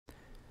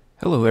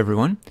Hello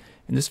everyone.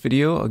 In this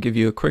video I'll give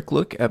you a quick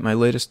look at my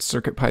latest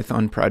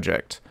CircuitPython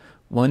project,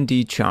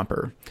 1D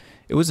Chomper.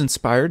 It was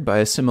inspired by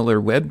a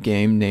similar web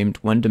game named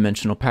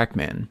One-Dimensional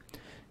Pac-Man.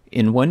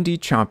 In 1D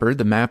Chomper,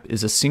 the map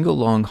is a single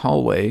long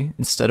hallway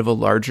instead of a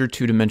larger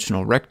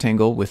two-dimensional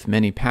rectangle with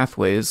many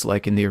pathways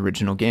like in the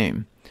original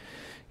game.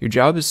 Your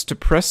job is to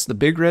press the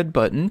big red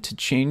button to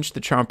change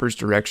the chomper's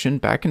direction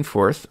back and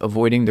forth,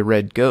 avoiding the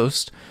red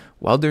ghost,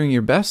 while doing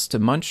your best to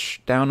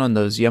munch down on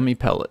those yummy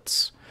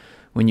pellets.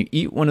 When you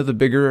eat one of the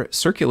bigger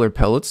circular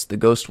pellets, the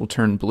ghost will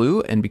turn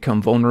blue and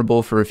become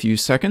vulnerable for a few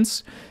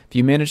seconds. If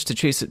you manage to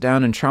chase it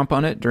down and chomp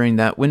on it during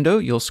that window,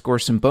 you'll score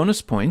some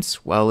bonus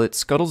points while it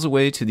scuttles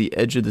away to the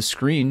edge of the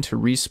screen to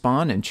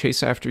respawn and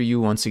chase after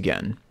you once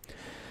again.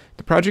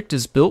 The project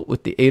is built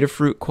with the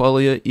Adafruit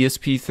Qualia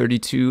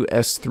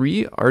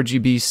ESP32S3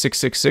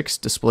 RGB666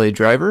 display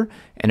driver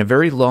and a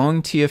very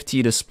long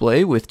TFT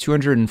display with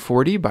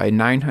 240 by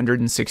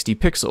 960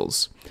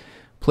 pixels.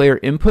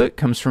 Player input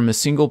comes from a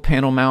single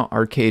panel mount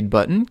arcade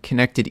button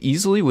connected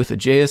easily with a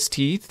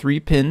JST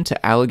 3-pin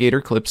to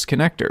alligator clips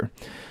connector.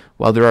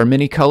 While there are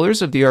many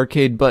colors of the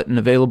arcade button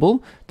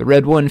available, the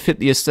red one fit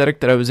the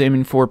aesthetic that I was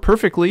aiming for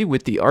perfectly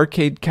with the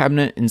arcade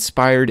cabinet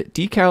inspired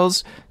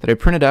decals that I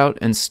printed out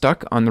and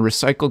stuck on the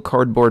recycled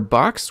cardboard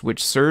box,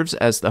 which serves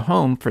as the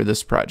home for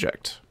this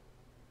project.